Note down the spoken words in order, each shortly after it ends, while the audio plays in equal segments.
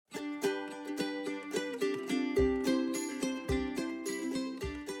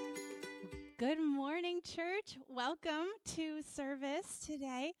welcome to service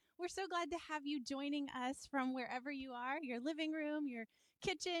today. We're so glad to have you joining us from wherever you are, your living room, your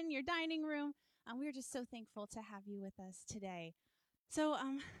kitchen, your dining room. We're just so thankful to have you with us today. So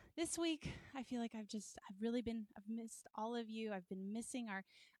this week, I feel like I've missed all of you. I've been missing our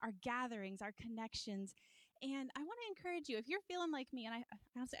gatherings, our connections. And I want to encourage you, if you're feeling like me, and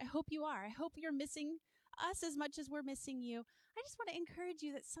I hope you are, I hope you're missing us as much as we're missing you. I just want to encourage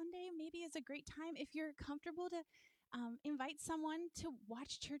you that Sunday maybe is a great time if you're comfortable to invite someone to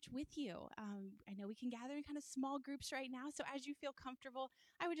watch church with you. I know we can gather in kind of small groups right now, so as you feel comfortable,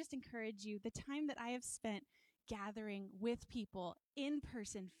 I would just encourage you. The time that I have spent gathering with people in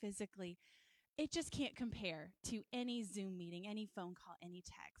person physically, it just can't compare to any Zoom meeting, any phone call, any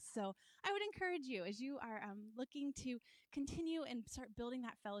text. So I would encourage you, as you are looking to continue and start building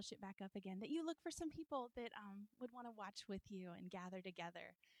that fellowship back up again, that you look for some people that would want to watch with you and gather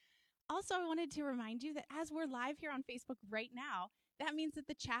together. Also, I wanted to remind you that as we're live here on Facebook right now, that means that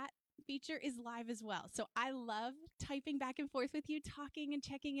the chat feature is live as well. So I love typing back and forth with you, talking and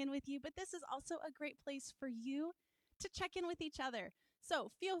checking in with you, but this is also a great place for you to check in with each other.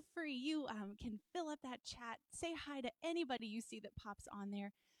 So feel free, you can fill up that chat, say hi to anybody you see that pops on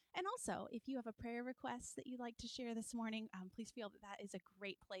there. And also, if you have a prayer request that you'd like to share this morning, please feel that that is a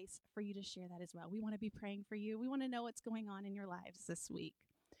great place for you to share that as well. We want to be praying for you. We want to know what's going on in your lives this week.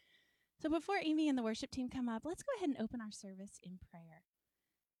 So before Amy and the worship team come up, let's go ahead and open our service in prayer.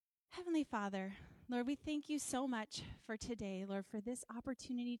 Heavenly Father, Lord, we thank you so much for today, Lord, for this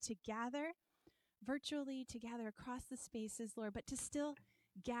opportunity to gather virtually, to gather across the spaces, Lord, but to still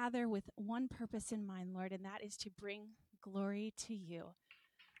gather with one purpose in mind, Lord, and that is to bring glory to you.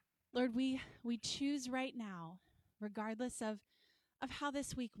 Lord, we choose right now, regardless of how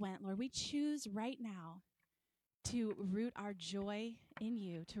this week went, Lord, we choose right now to root our joy in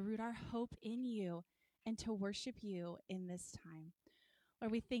you, to root our hope in you, and to worship you in this time.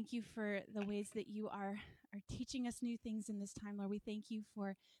 Lord, we thank you for the ways that you are teaching us new things in this time. Lord, we thank you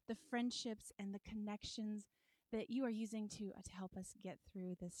for the friendships and the connections that you are using to help us get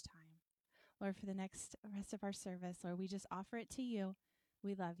through this time. Lord, for the rest of our service, Lord, we just offer it to you.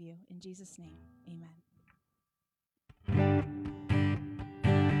 We love you. In Jesus' name, amen.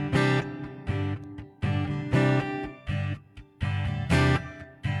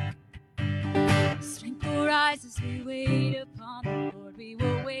 Strength will rise as we wait upon the Lord. We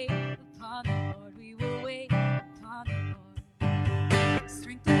will wait upon the Lord. We will wait upon the Lord.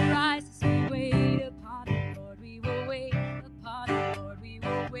 Strength will rise as we wait upon the Lord. We will wait upon the Lord. We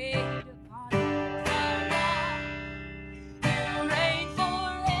will wait upon the Lord. Our God, He will reign forever.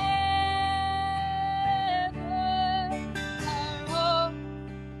 Our hope,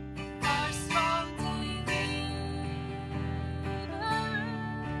 our strong deliverer.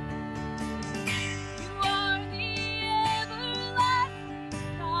 You are the everlasting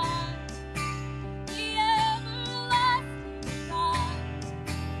God, the everlasting God.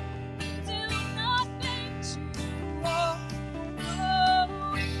 You do not faint, you won't grow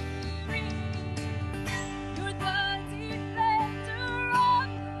weary. You're the defender of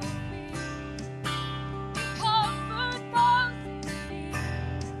the weak. You comfort those in need.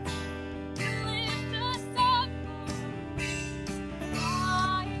 You lift us up on wings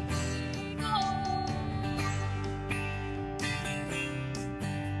like eagles.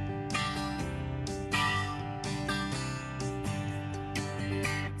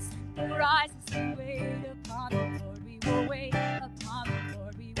 Strength will rise as we wait upon the Lord. We will wait upon the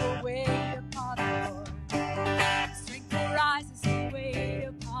Lord. We will wait upon the Lord. Strength will rise as we wait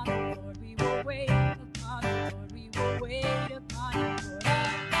upon the Lord. We will wait upon the Lord. We will wait upon the Lord.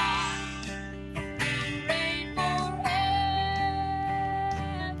 Our God, He reign forever.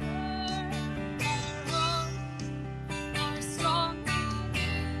 Our hope, our strong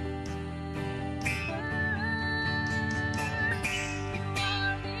deliverer. You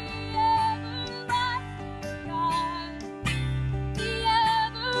are the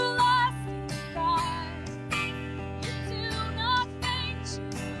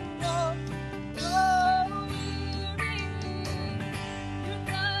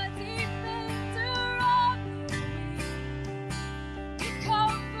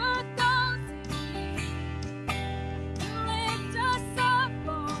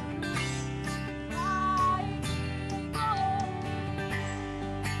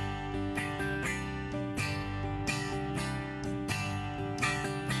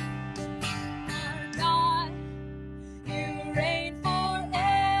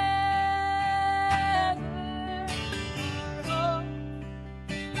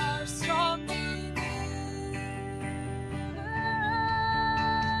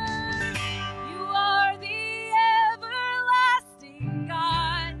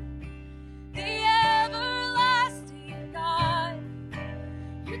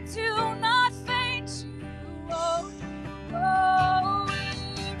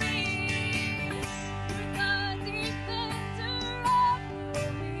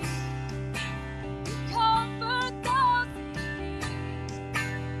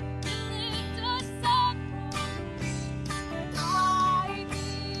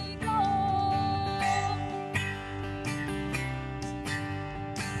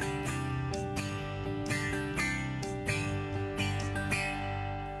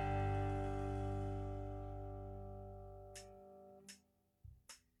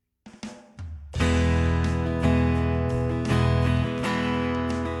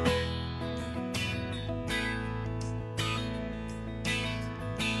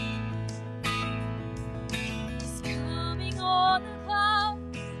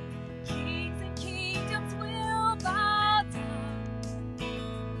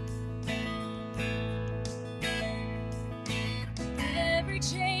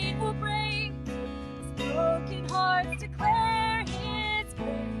hearts declare His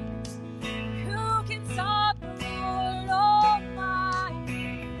praise. Who can stop the Lord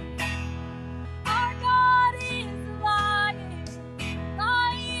Almighty? Our God is a lion,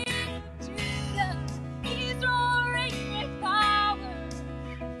 Lion of Judah. He's roaring with power,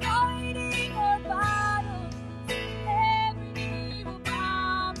 fighting our battles. Every knee will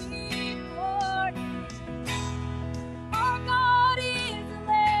bow before Him. Our God is a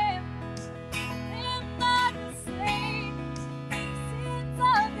lamb, Lamb that was slain for the sins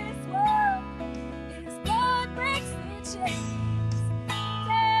of this world. His blood breaks the chains.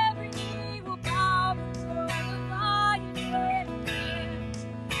 Every knee will bow before the Lion and the Lamb.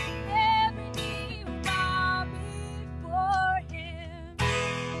 Every knee will bow before Him.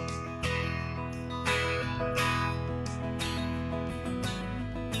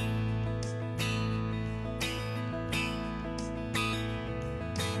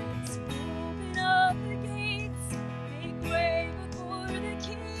 So open up the gates, make way before the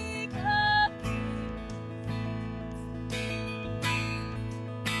King of Kings.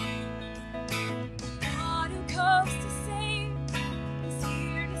 God who comes to save is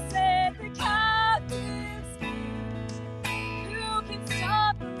here to set the captives free. Who can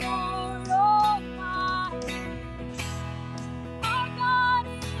stop the Lord Almighty? Our God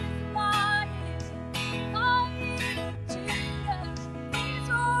is a lion, Lion of Judah. He's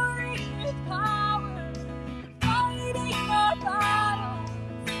roaring with power, fighting our battles.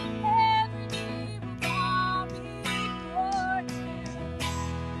 Every knee will bow before Him.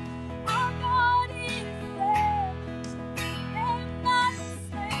 Our God is a lamb, Lamb that was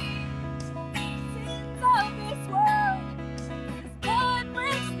slain for the sins of this world. His blood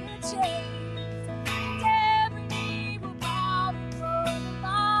breaks the chains. And every knee will bow before the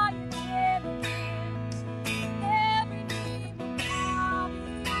Lion and the Lamb. Every knee will bow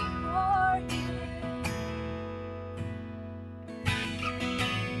before Him.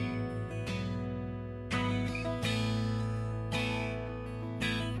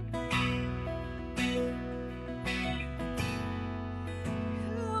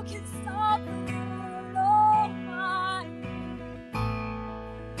 Who can stop the Lord Almighty?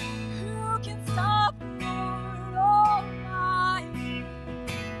 Who can stop the Lord Almighty?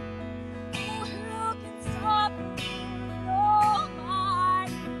 Oh, who can stop the Lord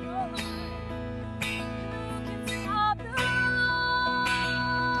Almighty? Lord? Who can stop the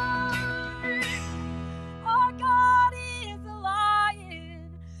Lord? Our God is a lion,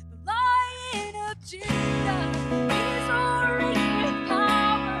 the Lion of Judah. He's roaring with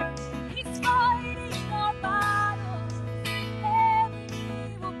power, He's fighting our battles. Every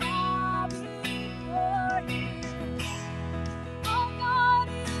knee will bow before Him. Our God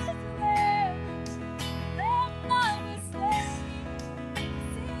is a lamb, Lamb that was slain for the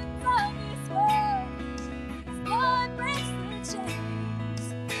sins of this world. His blood breaks the chains.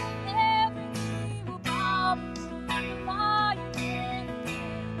 Every knee will bow before the Lion and the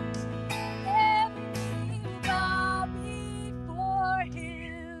Lamb. Every knee will bow before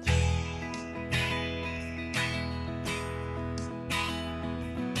Him. Amen.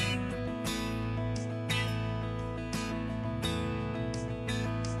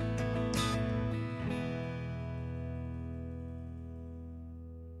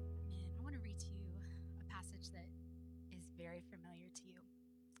 I want to read to you a passage that is very familiar to you.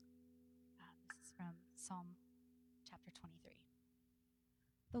 This is from Psalm chapter 23.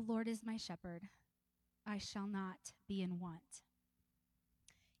 The Lord is my shepherd, I shall not be in want.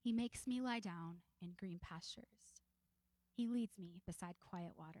 He makes me lie down in green pastures. He leads me beside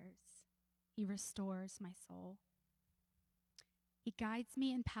quiet waters. He restores my soul. He guides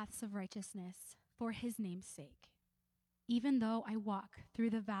me in paths of righteousness for His name's sake. Even though I walk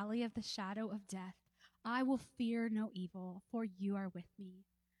through the valley of the shadow of death, I will fear no evil, for You are with me.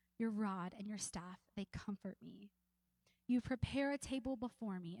 Your rod and your staff, they comfort me. You prepare a table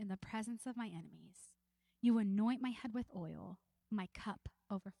before me in the presence of my enemies. You anoint my head with oil, my cup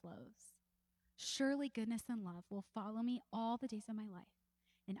overflows. Surely goodness and love will follow me all the days of my life,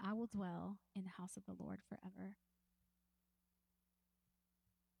 and I will dwell in the house of the Lord forever.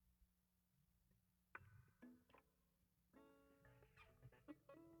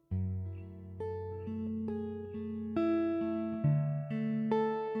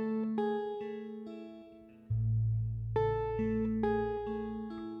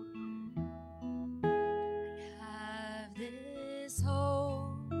 Have this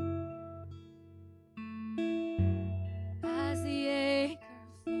hope as the anchor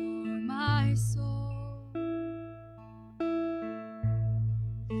for my soul.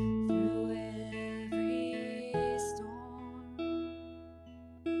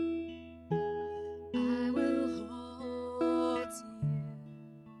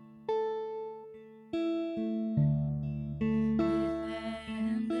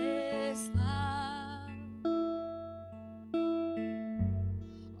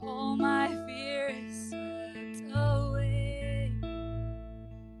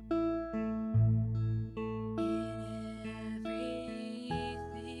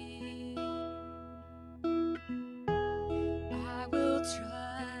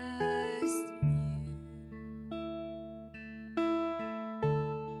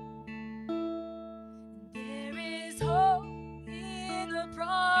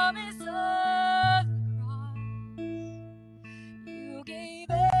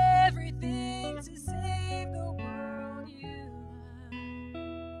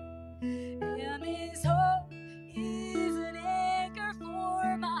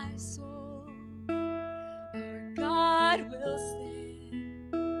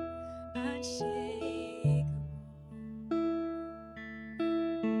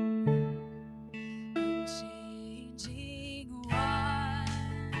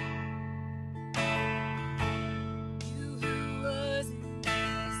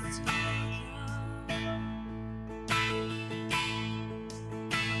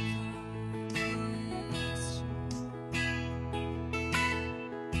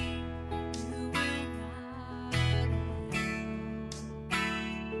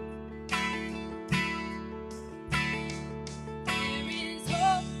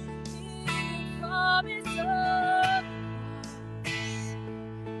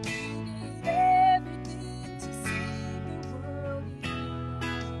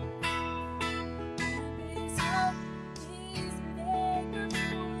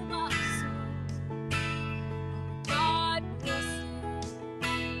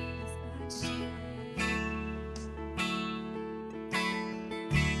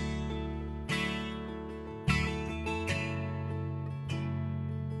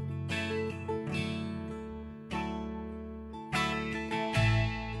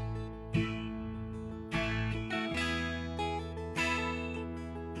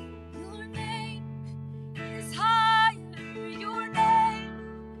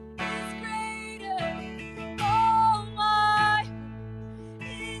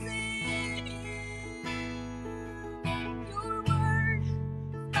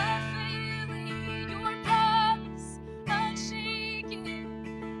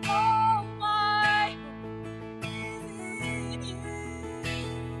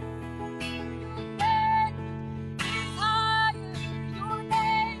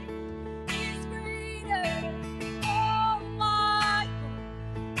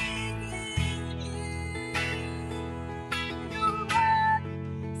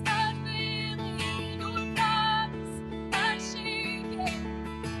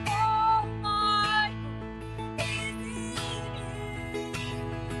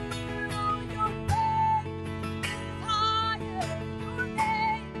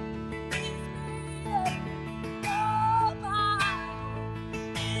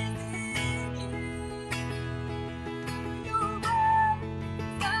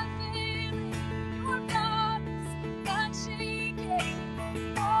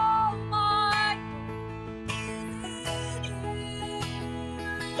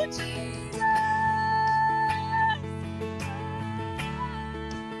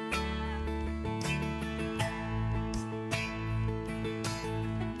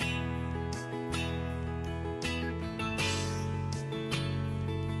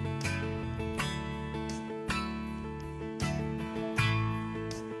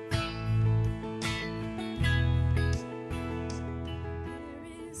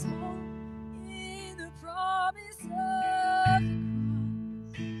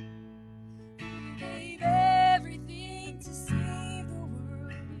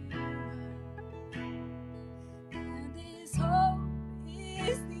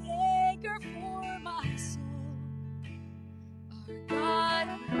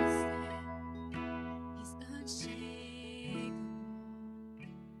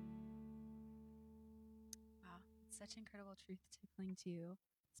 Such incredible truth to cling to,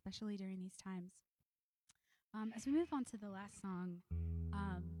 especially during these times. As we move on to the last song,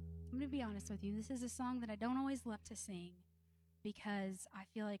 I'm going to be honest with you. This is a song that I don't always love to sing because I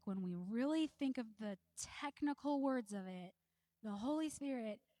feel like when we really think of the technical words of it, the Holy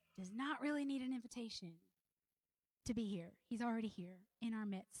Spirit does not really need an invitation to be here. He's already here in our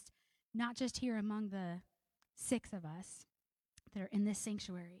midst, not just here among the 6 of us that are in this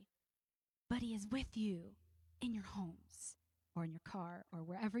sanctuary, but he is with you in your homes or in your car or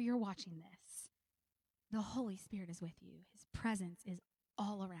wherever you're watching this. The Holy Spirit is with you. His presence is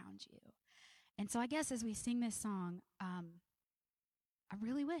all around you. And so I guess as we sing this song, I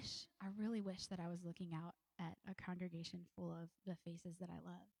really wish that I was looking out at a congregation full of the faces that I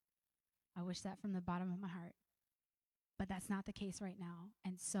love. I wish that from the bottom of my heart. But that's not the case right now.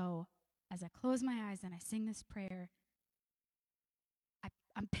 And so as I close my eyes and I sing this prayer,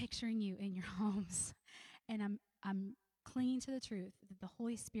 I'm picturing you in your homes. And I'm clinging to the truth that the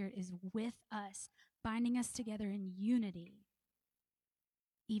Holy Spirit is with us, binding us together in unity,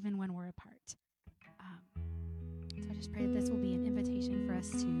 even when we're apart. So I just pray that this will be an invitation for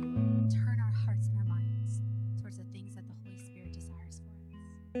us to turn our hearts and our minds towards the things that the Holy Spirit desires for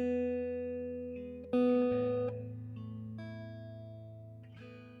us.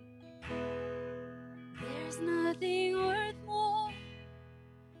 There's nothing worth more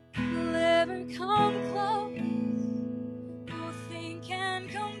will ever come close. Nothing can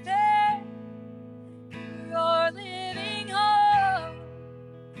compare. You're our living hope.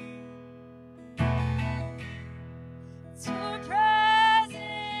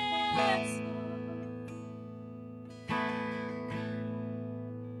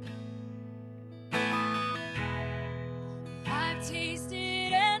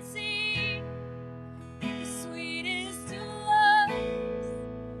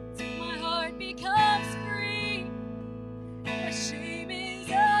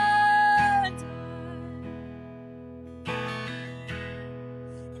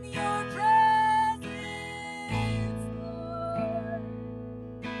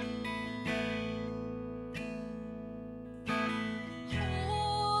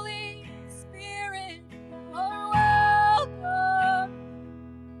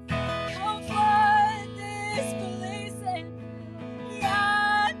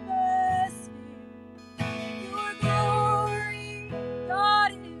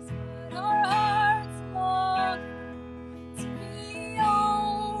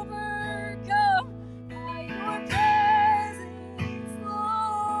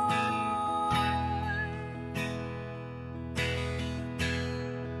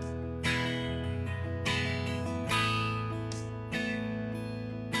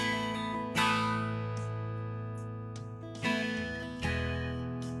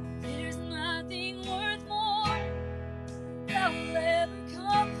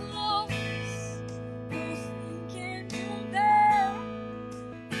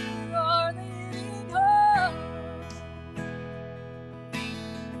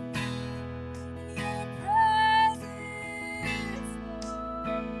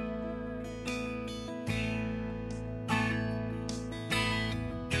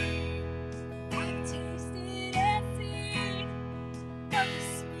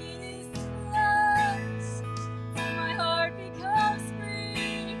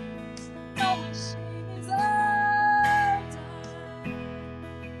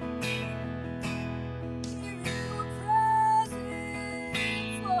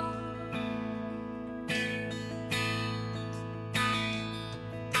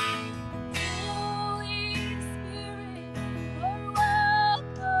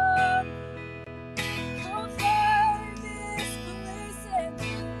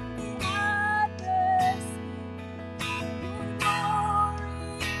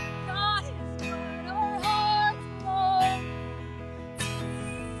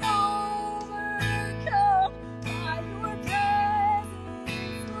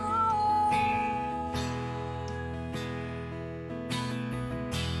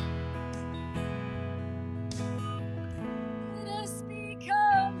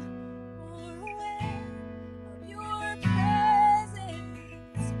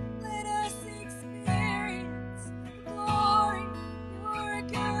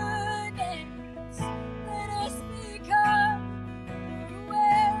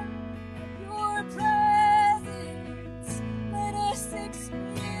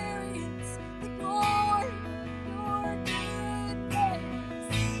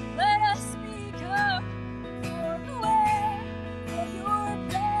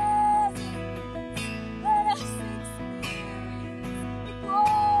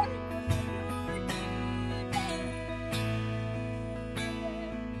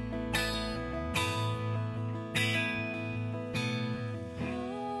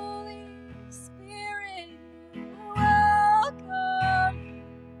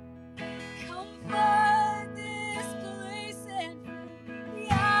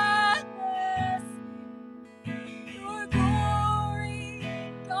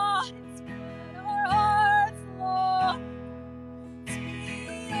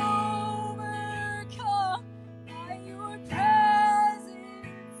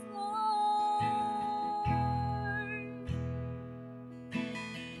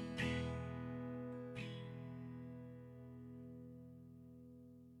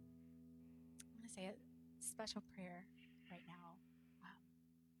 to say a special prayer right now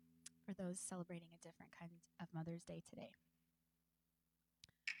for those celebrating a different kind of Mother's Day today.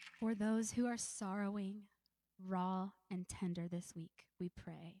 For those who are sorrowing, raw and tender this week, we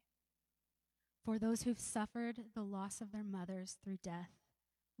pray. For those who've suffered the loss of their mothers through death,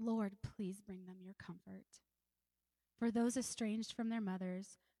 Lord, please bring them your comfort. For those estranged from their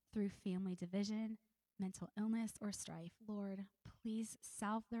mothers through family division, mental illness, or strife, Lord, please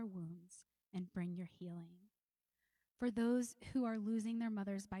salve their wounds and bring your healing. For those who are losing their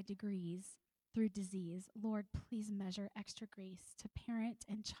mothers by degrees through disease, Lord, please measure extra grace to parent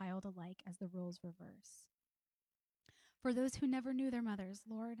and child alike as the roles reverse. For those who never knew their mothers,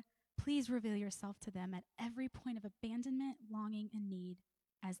 Lord, please reveal yourself to them at every point of abandonment, longing, and need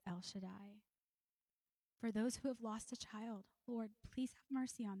as El Shaddai. For those who have lost a child, Lord, please have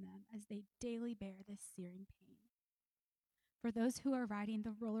mercy on them as they daily bear this searing pain. For those who are riding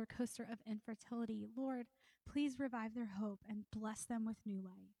the roller coaster of infertility, Lord, please revive their hope and bless them with new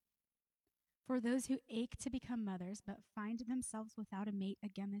life. For those who ache to become mothers but find themselves without a mate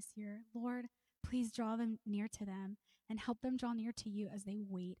again this year, Lord, please draw them near to them and help them draw near to you as they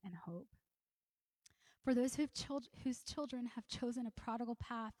wait and hope. For those whose children have chosen a prodigal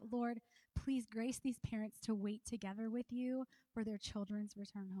path, Lord, please grace these parents to wait together with you for their children's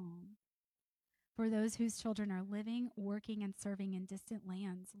return home. For those whose children are living, working, and serving in distant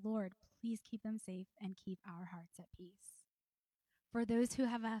lands, Lord, please keep them safe and keep our hearts at peace. For those who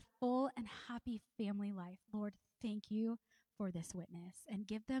have a full and happy family life, Lord, thank you for this witness and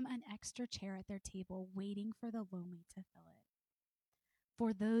give them an extra chair at their table waiting for the lonely to fill it.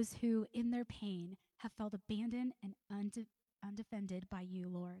 For those who, in their pain, have felt abandoned and undefended by you,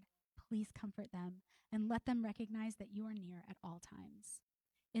 Lord, please comfort them and let them recognize that you are near at all times.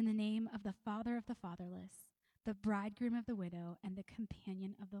 In the name of the Father of the fatherless, the bridegroom of the widow, and the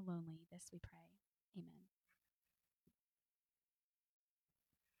companion of the lonely, this we pray. Amen.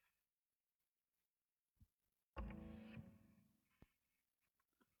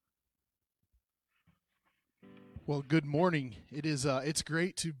 Well, good morning. It's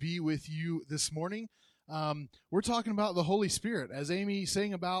great to be with you this morning. We're talking about the Holy Spirit, as Amy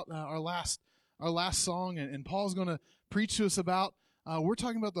sang about our last song, and Paul's going to preach to us about. We're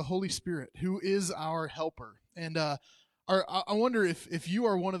talking about the Holy Spirit, who is our helper. And I wonder if you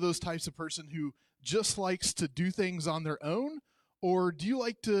are one of those types of person who just likes to do things on their own, or do you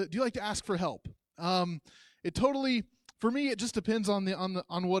like to ask for help? For me, it just depends on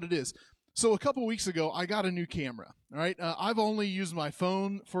what it is. So a couple weeks ago, I got a new camera, all right? I've only used my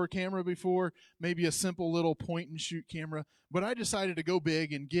phone for a camera before, maybe a simple little point-and-shoot camera, but I decided to go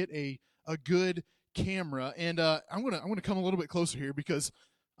big and get a good camera. And I'm gonna come a little bit closer here because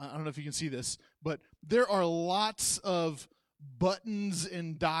I don't know if you can see this, but there are lots of buttons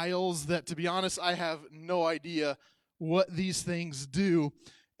and dials that, to be honest, I have no idea what these things do.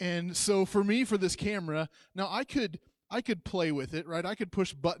 And so for me, for this camera, now I could play with it, right? I could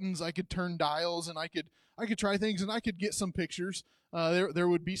push buttons, I could turn dials, and I could try things, and I could get some pictures. There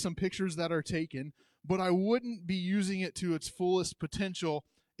would be some pictures that are taken, but I wouldn't be using it to its fullest potential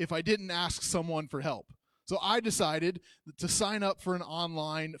if I didn't ask someone for help. So I decided to sign up for an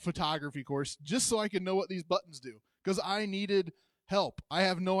online photography course just so I could know what these buttons do, because I needed help. I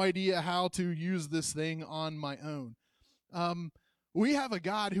have no idea how to use this thing on my own. We have a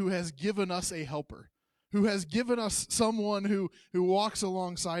God who has given us a helper, who has given us someone who walks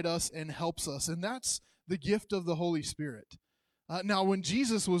alongside us and helps us, and that's the gift of the Holy Spirit. Now, when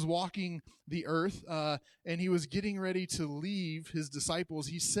Jesus was walking the earth and he was getting ready to leave his disciples,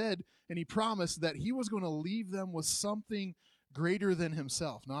 he said and he promised that he was going to leave them with something greater than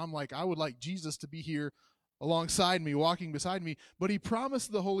himself. Now, I'm like, I would like Jesus to be here alongside me, walking beside me, but he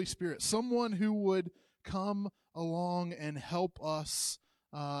promised the Holy Spirit, someone who would come along and help us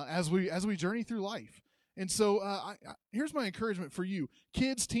as we journey through life. And so here's my encouragement for you,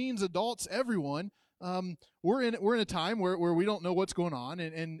 kids, teens, adults, everyone. We're in a time where we don't know what's going on,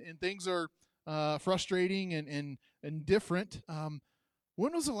 and things are frustrating and different.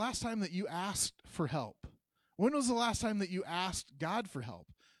 When was the last time that you asked for help? When was the last time that you asked God for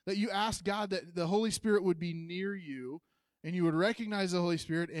help? That you asked God that the Holy Spirit would be near you, and you would recognize the Holy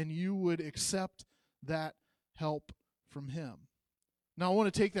Spirit, and you would accept that help from him. Now, I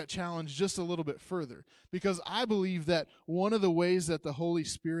want to take that challenge just a little bit further, because I believe that one of the ways that the Holy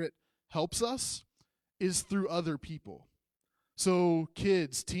Spirit helps us is through other people. So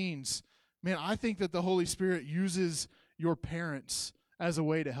kids, teens, man, I think that the Holy Spirit uses your parents as a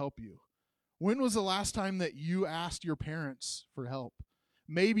way to help you. When was the last time that you asked your parents for help?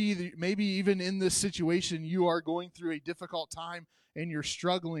 maybe even in this situation you are going through a difficult time and you're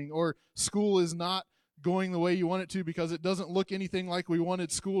struggling, or school is not going the way you want it to because it doesn't look anything like we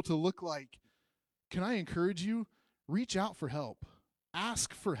wanted school to look like. Can I encourage you? Reach out for help.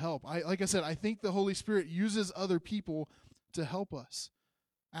 Ask for help. Like I said, I think the Holy Spirit uses other people to help us.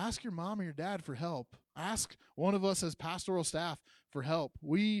 Ask your mom or your dad for help. Ask one of us as pastoral staff for help.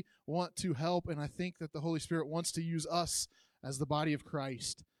 We want to help, and I think that the Holy Spirit wants to use us as the body of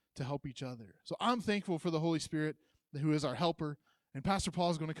Christ to help each other. So I'm thankful for the Holy Spirit, who is our helper, and Pastor Paul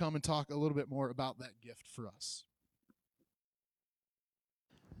is going to come and talk a little bit more about that gift for us.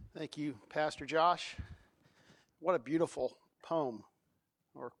 Thank you, Pastor Josh. What a beautiful poem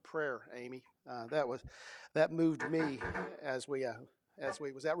or prayer, Amy. That moved me as we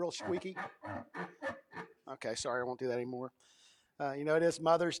was that real squeaky? Okay, sorry, I won't do that anymore. It is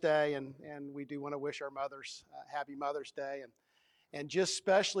Mother's Day, and we do want to wish our mothers happy Mother's Day, and just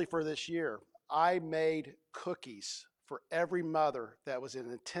especially for this year, I made cookies for every mother that was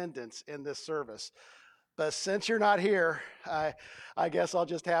in attendance in this service. But since you're not here, I guess I'll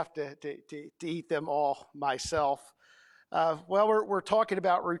just have to eat them all myself. Well, we're talking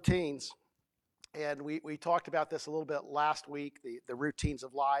about routines. And we talked about this a little bit last week, the routines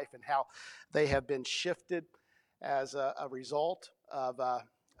of life and how they have been shifted as a result of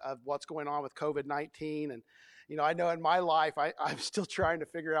what's going on with COVID-19. And, I know in my life, I'm still trying to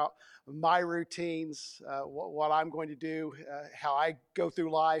figure out my routines, what I'm going to do, how I go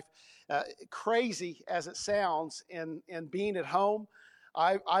through life. Crazy as it sounds, in being at home,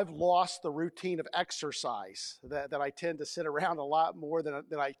 I've lost the routine of exercise that I tend to sit around a lot more than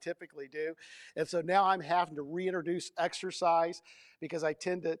I typically do. And so now I'm having to reintroduce exercise because I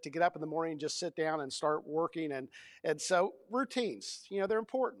tend to get up in the morning and just sit down and start working. And so routines, they're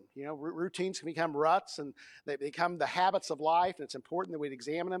important. Routines can become ruts and they become the habits of life. And it's important that we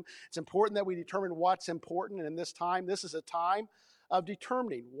examine them. It's important that we determine what's important. And in this time, this is a time of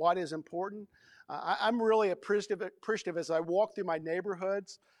determining what is important. I'm really appreciative as I walk through my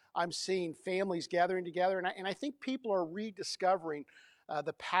neighborhoods. I'm seeing families gathering together, and I think people are rediscovering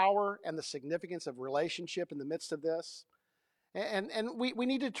the power and the significance of relationship in the midst of this. And we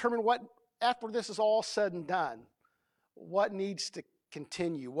need to determine what, after this is all said and done, what needs to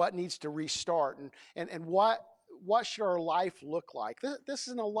continue, what needs to restart, and what should our life look like. This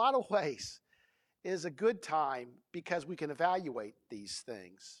in a lot of ways is a good time because we can evaluate these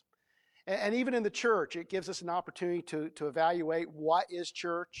things. And even in the church, it gives us an opportunity to evaluate what is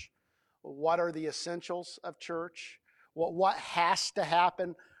church, what are the essentials of church, what has to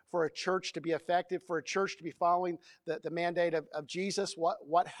happen for a church to be effective, for a church to be following the mandate of Jesus,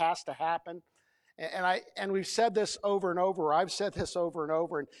 what has to happen. And we've said this over and over, I've said this over and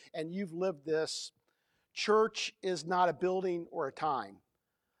over, and you've lived this. Church is not a building or a time,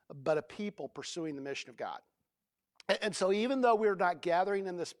 but a people pursuing the mission of God. And so even though we're not gathering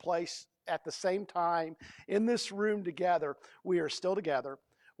in this place at the same time, in this room together, we are still together.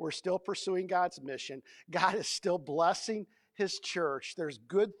 We're still pursuing God's mission. God is still blessing His church. There's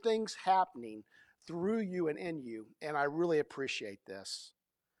good things happening through you and in you, and I really appreciate this.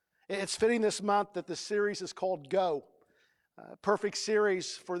 It's fitting this month that the series is called Go. Perfect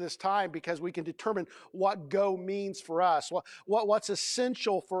series for this time because we can determine what go means for us, what's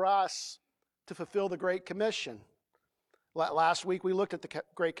essential for us to fulfill the Great Commission. Last week we looked at the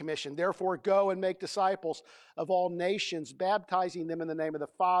Great Commission. Therefore, go and make disciples of all nations, baptizing them in the name of the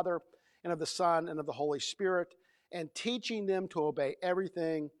Father and of the Son and of the Holy Spirit, and teaching them to obey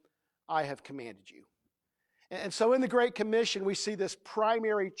everything I have commanded you. And so in the Great Commission, we see this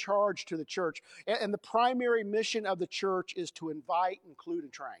primary charge to the church. And the primary mission of the church is to invite, include,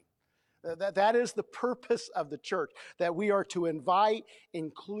 and train. That is the purpose of the church, that we are to invite,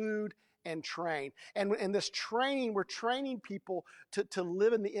 include, and train. And in this training, we're training people to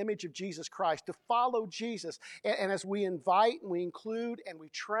live in the image of Jesus Christ, to follow Jesus. And as we invite and we include and we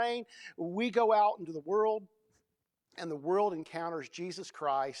train, we go out into the world, and the world encounters Jesus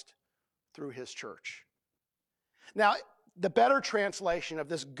Christ through His church. Now, the better translation of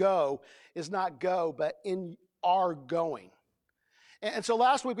this go is not go, but in our going. And so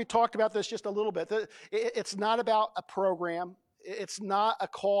last week we talked about this just a little bit. It's not about a program. It's not a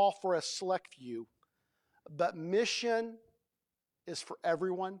call for a select few, but mission is for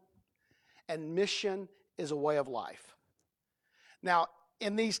everyone, and mission is a way of life. Now,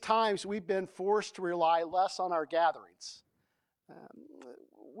 in these times, we've been forced to rely less on our gatherings.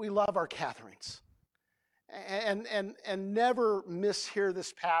 We love our gatherings. And never mishear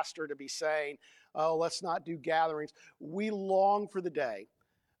this pastor to be saying, oh, let's not do gatherings. We long for the day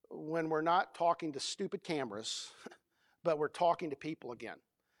when we're not talking to stupid cameras, but we're talking to people again.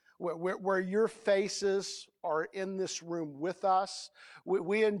 Where your faces are in this room with us.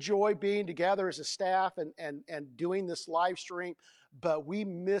 We enjoy being together as a staff and doing this live stream, but we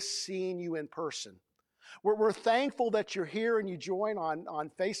miss seeing you in person. We're thankful that you're here and you join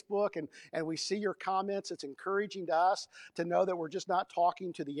on Facebook and we see your comments. It's encouraging to us to know that we're just not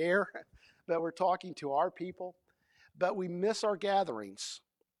talking to the air, but we're talking to our people. But we miss our gatherings.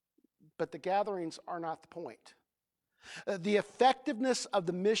 But the gatherings are not the point. The effectiveness of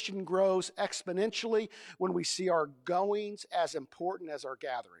the mission grows exponentially when we see our goings as important as our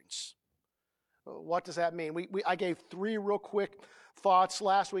gatherings. What does that mean? I gave 3 real quick thoughts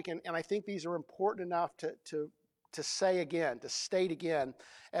last week, and I think these are important enough to say again, to state again,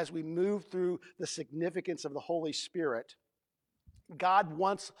 as we move through the significance of the Holy Spirit. God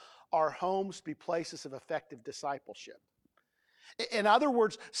wants our homes to be places of effective discipleship. In other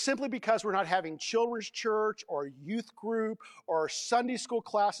words, simply because we're not having children's church or youth group or Sunday school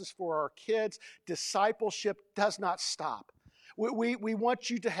classes for our kids, discipleship does not stop. We want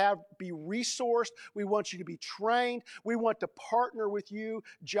you to be resourced. We want you to be trained. We want to partner with you.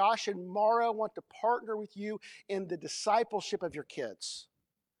 Josh and Mara want to partner with you in the discipleship of your kids.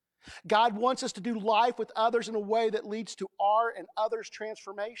 God wants us to do life with others in a way that leads to our and others'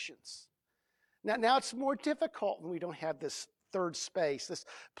 transformations. Now it's more difficult when we don't have this third space, this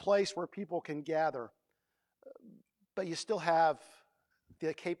place where people can gather. But you still have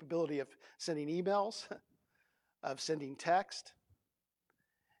the capability of sending emails, of sending text.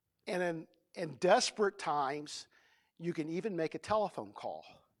 And in desperate times, you can even make a telephone call.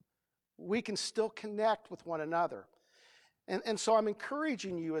 We can still connect with one another. And so I'm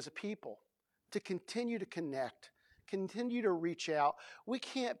encouraging you as a people to continue to connect, continue to reach out. We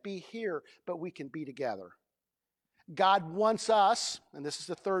can't be here, but we can be together. God wants us, and this is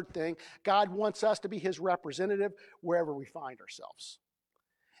the third thing, God wants us to be His representative wherever we find ourselves.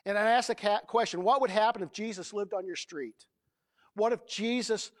 And I asked the question, what would happen if Jesus lived on your street? What if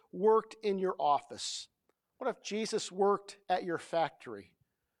Jesus worked in your office? What if Jesus worked at your factory?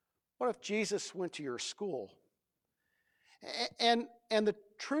 What if Jesus went to your school? And the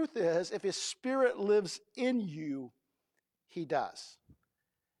truth is, if His Spirit lives in you, He does.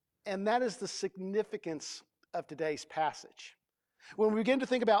 And that is the significance of today's passage. When we begin to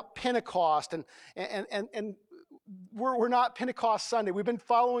think about Pentecost, and we're not Pentecost Sunday. We've been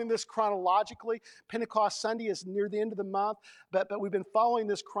following this chronologically. Pentecost Sunday is near the end of the month, but we've been following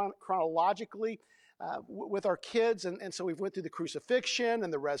this chronologically with our kids, and so we've went through the crucifixion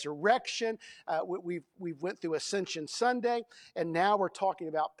and the resurrection. We've went through Ascension Sunday, and now we're talking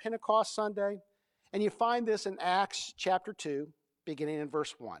about Pentecost Sunday. And you find this in Acts chapter 2, beginning in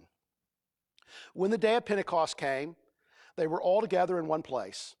verse 1. When the day of Pentecost came, they were all together in one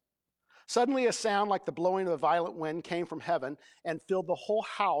place. Suddenly a sound like the blowing of a violent wind came from heaven and filled the whole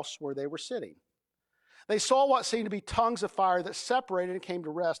house where they were sitting. They saw what seemed to be tongues of fire that separated and came to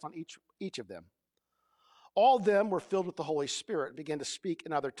rest on each of them. All of them were filled with the Holy Spirit and began to speak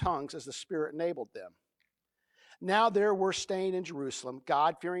in other tongues as the Spirit enabled them. Now there were staying in Jerusalem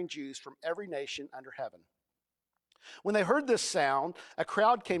God-fearing Jews from every nation under heaven. When they heard this sound, a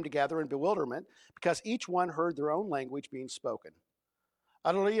crowd came together in bewilderment because each one heard their own language being spoken.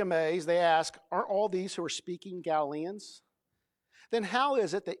 Utterly amazed, they asked, "Aren't all these who are speaking Galileans? Then how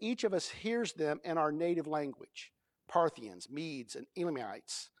is it that each of us hears them in our native language? Parthians, Medes, and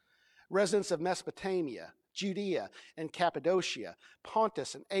Elamites, residents of Mesopotamia, Judea and Cappadocia,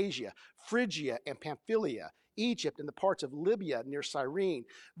 Pontus and Asia, Phrygia and Pamphylia, Egypt and the parts of Libya near Cyrene,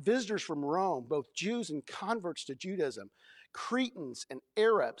 visitors from Rome, both Jews and converts to Judaism, Cretans and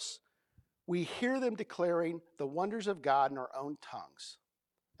Arabs. We hear them declaring the wonders of God in our own tongues."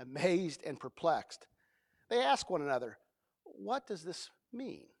 Amazed and perplexed, they ask one another, "What does this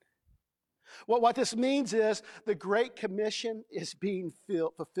mean?" Well, what this means is the Great Commission is being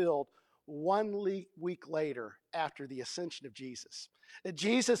fulfilled 1 week later after the ascension of Jesus. That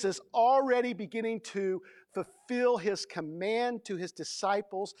Jesus is already beginning to fulfill His command to His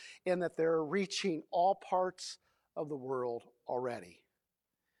disciples and that they're reaching all parts of the world already.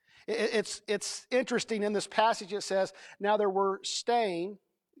 It's interesting in this passage it says, now there were staying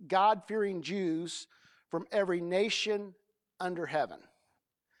God-fearing Jews from every nation under heaven.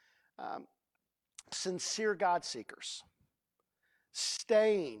 Sincere God seekers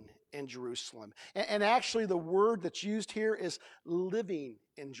staying in Jerusalem. And actually the word that's used here is living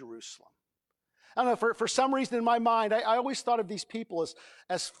in Jerusalem. I don't know, for some reason in my mind, I always thought of these people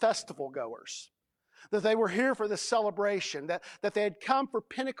as festival goers. That they were here for the celebration, that they had come for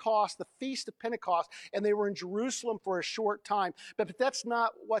Pentecost, the Feast of Pentecost, and they were in Jerusalem for a short time. But that's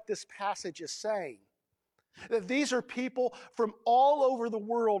not what this passage is saying. That these are people from all over the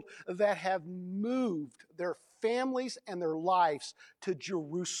world that have moved their families and their lives to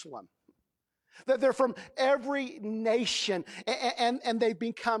Jerusalem. That they're from every nation, and they've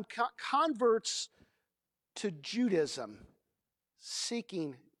become converts to Judaism,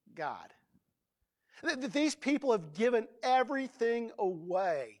 seeking God. These people have given everything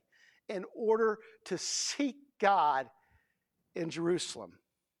away in order to seek God in Jerusalem.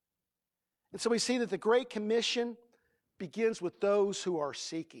 And so we see that the Great Commission begins with those who are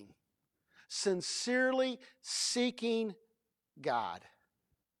seeking, sincerely seeking God.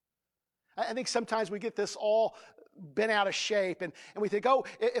 I think sometimes we get this all bent out of shape, and we think, oh,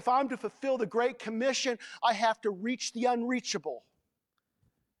 if I'm to fulfill the Great Commission, I have to reach the unreachable.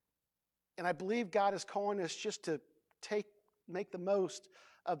 And I believe God is calling us just to make the most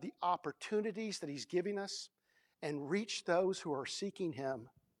of the opportunities that He's giving us and reach those who are seeking Him.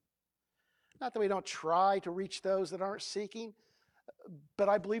 Not that we don't try to reach those that aren't seeking, but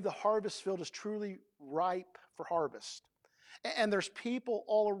I believe the harvest field is truly ripe for harvest. And there's people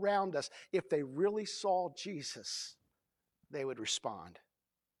all around us, if they really saw Jesus, they would respond.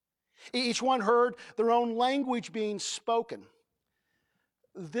 Each one heard their own language being spoken.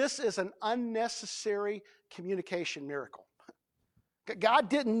 This is an unnecessary communication miracle. God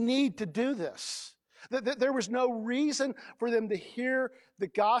didn't need to do this. There was no reason for them to hear the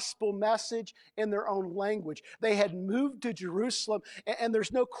gospel message in their own language. They had moved to Jerusalem, and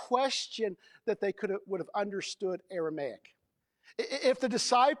there's no question that they would have understood Aramaic. If the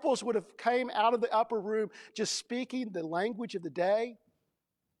disciples would have came out of the upper room just speaking the language of the day,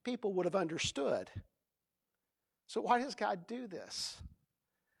 people would have understood. So why does God do this?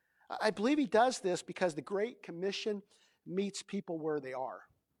 I believe He does this because the Great Commission meets people where they are.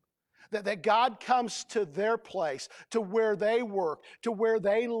 That God comes to their place, to where they work, to where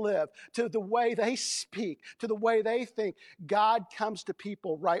they live, to the way they speak, to the way they think. God comes to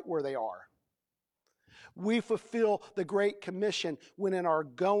people right where they are. We fulfill the Great Commission when in our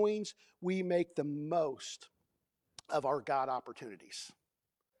goings we make the most of our God opportunities.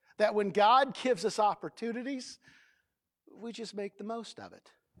 That when God gives us opportunities, we just make the most of it.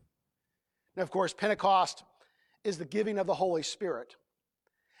 Now, of course, Pentecost is the giving of the Holy Spirit.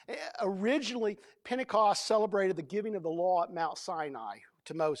 Originally, Pentecost celebrated the giving of the law at Mount Sinai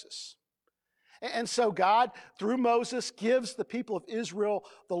to Moses. And so God, through Moses, gives the people of Israel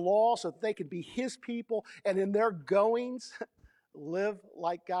the law so that they could be His people and in their goings live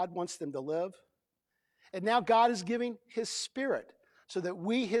like God wants them to live. And now God is giving His Spirit so that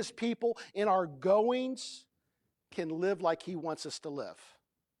we, His people, in our goings can live like He wants us to live.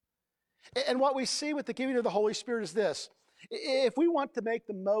 And what we see with the giving of the Holy Spirit is this. If we want to make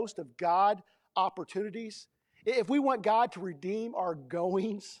the most of God opportunities, if we want God to redeem our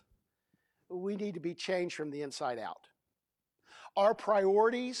goings, we need to be changed from the inside out. Our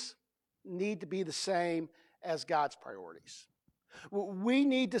priorities need to be the same as God's priorities. We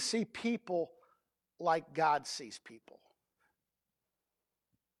need to see people like God sees people.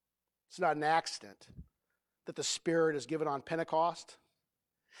 It's not an accident that the Spirit is given on Pentecost.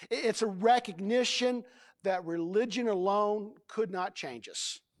 It's a recognition that religion alone could not change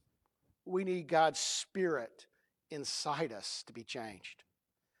us. We need God's Spirit inside us to be changed.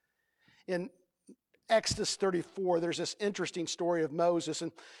 In Exodus 34, there's this interesting story of Moses.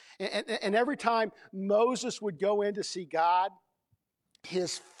 And every time Moses would go in to see God,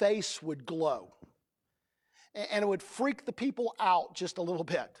 his face would glow. And it would freak the people out just a little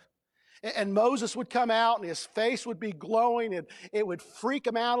bit. And Moses would come out and his face would be glowing and it would freak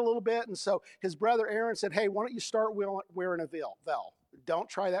him out a little bit. And so his brother Aaron said, hey, why don't you start wearing a veil? Don't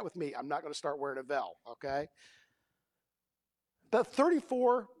try that with me. I'm not going to start wearing a veil, okay? But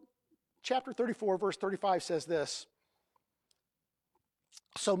chapter 34, verse 35 says this.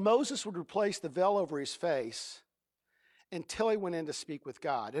 So Moses would replace the veil over his face until he went in to speak with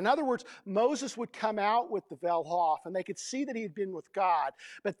God. In other words, Moses would come out with the veil off and they could see that he had been with God,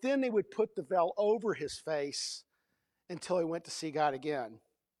 but then they would put the veil over his face until he went to see God again.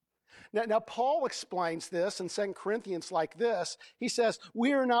 Now Paul explains this in 2 Corinthians like this. He says,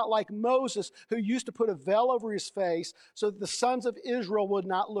 we are not like Moses, who used to put a veil over his face so that the sons of Israel would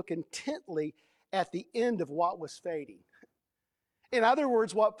not look intently at the end of what was fading. In other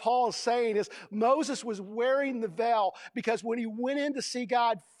words, what Paul is saying is Moses was wearing the veil because when he went in to see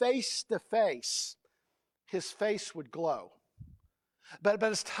God face to face, his face would glow. But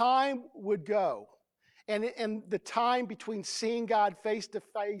as time would go, and the time between seeing God face to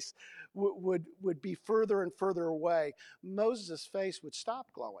face would be further and further away, Moses' face would stop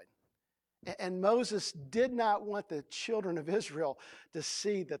glowing. And Moses did not want the children of Israel to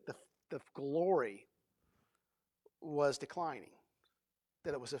see that the glory was declining,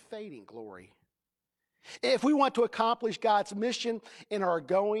 that it was a fading glory. If we want to accomplish God's mission in our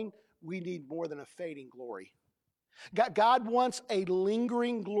going, we need more than a fading glory. God wants a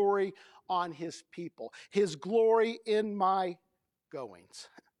lingering glory on His people, His glory in my goings.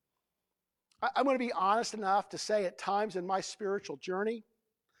 I'm going to be honest enough to say at times in my spiritual journey,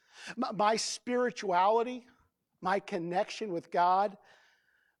 my spirituality, my connection with God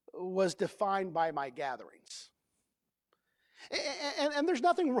was defined by my gatherings. And there's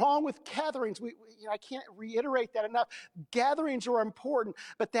nothing wrong with gatherings. I can't reiterate that enough. Gatherings are important,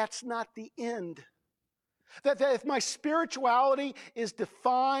 but that's not the end. That if my spirituality is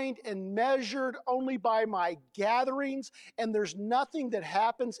defined and measured only by my gatherings, and there's nothing that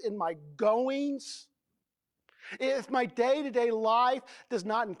happens in my goings, if my day-to-day life does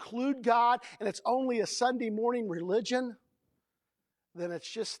not include God and it's only a Sunday morning religion, then it's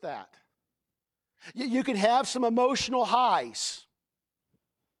just that. You can have some emotional highs.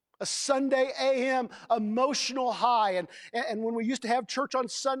 A Sunday a.m. emotional high. And when we used to have church on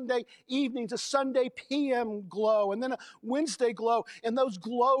Sunday evenings, a Sunday p.m. glow, and then a Wednesday glow, and those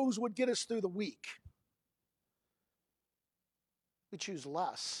glows would get us through the week. We choose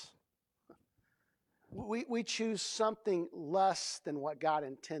less. We choose something less than what God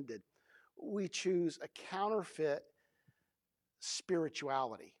intended. We choose a counterfeit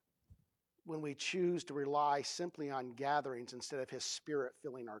spirituality when we choose to rely simply on gatherings instead of His Spirit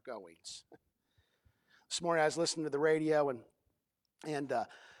filling our goings. This morning I was listening to the radio and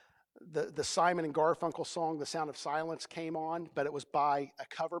the Simon and Garfunkel song, The Sound of Silence, came on, but it was by a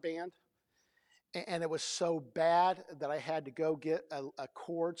cover band. And it was so bad that I had to go get a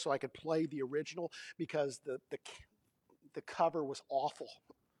chord so I could play the original because the cover was awful.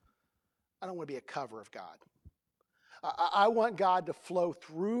 I don't want to be a cover of God. I want God to flow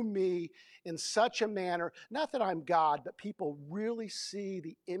through me in such a manner, not that I'm God, but people really see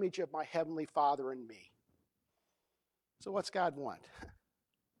the image of my Heavenly Father in me. So what's God want?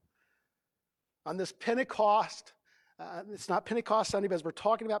 On this Pentecost, it's not Pentecost Sunday, but as we're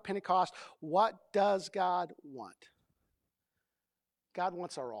talking about Pentecost, what does God want? God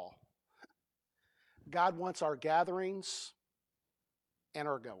wants our all. God wants our gatherings and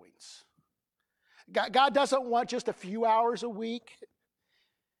our goings. God doesn't want just a few hours a week.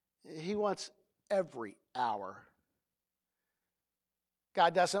 He wants every hour.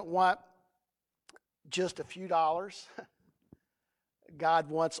 God doesn't want just a few dollars. God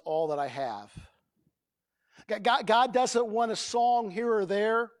wants all that I have. God doesn't want a song here or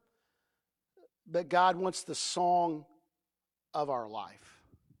there, but God wants the song of our life.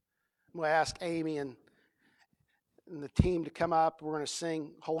 I'm going to ask Amy and the team to come up. We're going to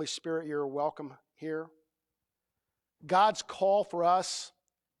sing Holy Spirit, You're Welcome Here. God's call for us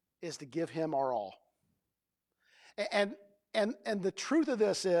is to give Him our all. And the truth of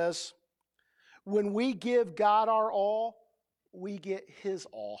this is, when we give God our all, we get His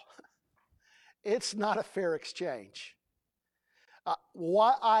all. It's not a fair exchange.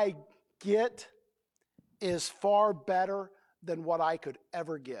 What I get is far better than what I could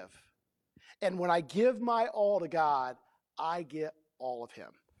ever give. And when I give my all to God, I get all of Him.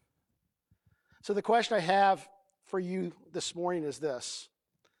 So the question I have for you this morning is this,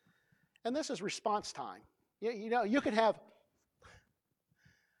 and this is response time. You can have,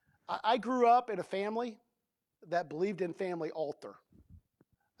 I grew up in a family that believed in family altar,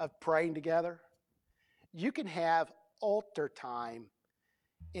 of praying together. You can have altar time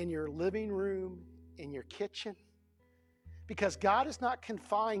in your living room, in your kitchen, because God is not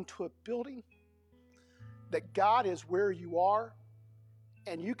confined to a building, that God is where you are,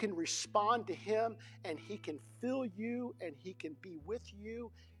 and you can respond to Him, and He can fill you, and He can be with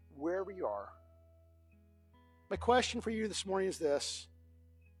you wherever you are. My question for you this morning is this: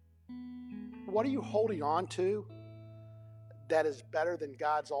 what are you holding on to that is better than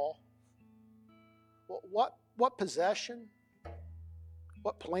God's all? What possession?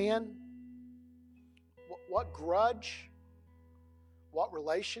 What plan? What grudge? What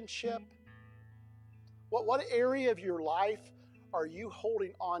relationship? What area of your life are you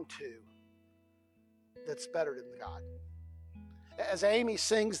holding on to that's better than God? As Amy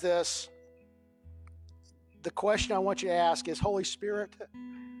sings this, the question I want you to ask is, Holy Spirit,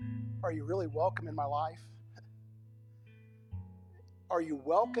 are you really welcome in my life? Are you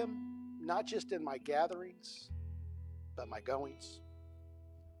welcome not just in my gatherings, but my goings?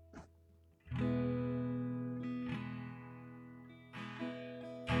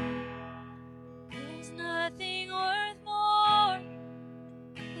 There's nothing worth more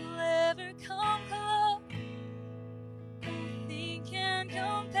will ever come close. Nothing can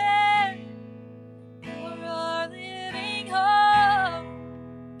compare. You're our living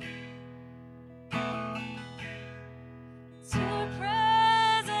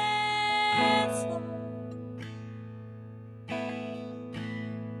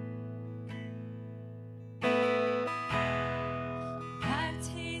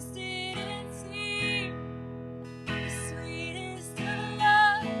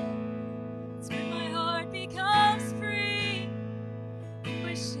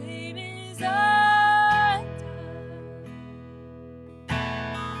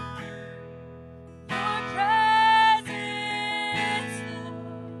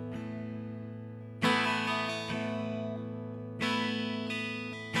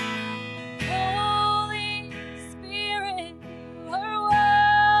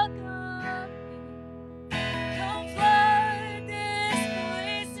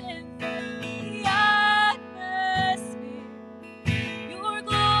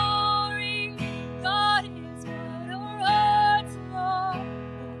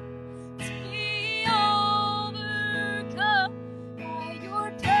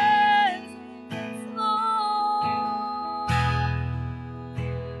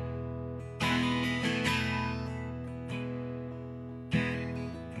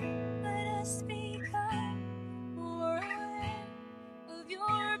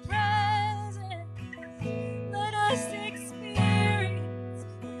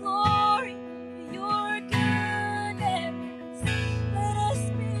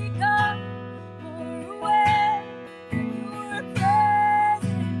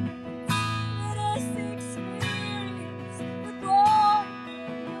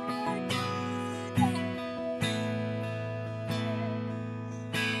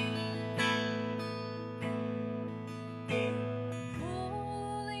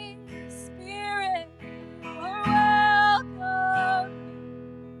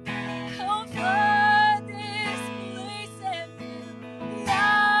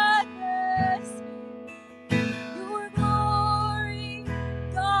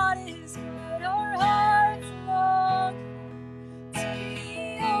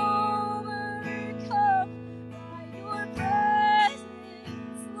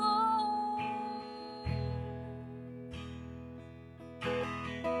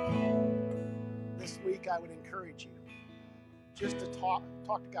I would encourage you just to talk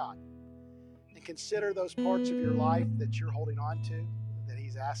to God and consider those parts of your life that you're holding on to, that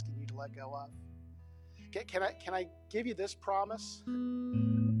He's asking you to let go of. Can I give you this promise?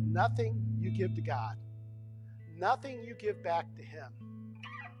 Nothing you give to God, nothing you give back to Him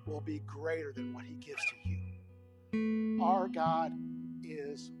will be greater than what He gives to you. Our God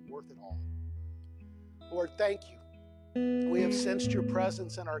is worth it all. Lord, thank you. We have sensed your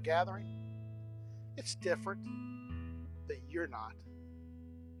presence in our gathering. It's different, but you're not.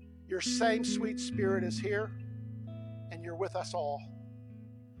 Your same sweet Spirit is here, and you're with us all.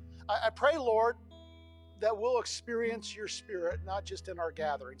 I pray, Lord, that we'll experience your Spirit, not just in our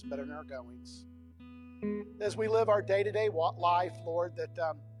gatherings, but in our goings. As we live our day-to-day life, Lord,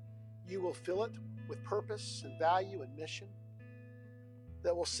 that you will fill it with purpose and value and mission,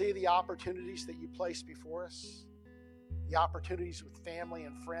 that we'll see the opportunities that you place before us, the opportunities with family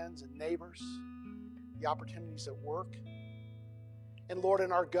and friends and neighbors, the opportunities at work. And Lord,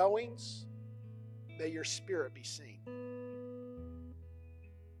 in our goings, may your Spirit be seen.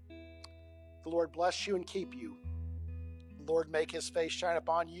 The Lord bless you and keep you. The Lord make his face shine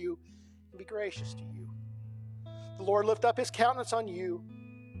upon you and be gracious to you. The Lord lift up his countenance on you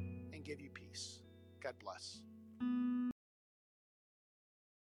and give you peace. God bless.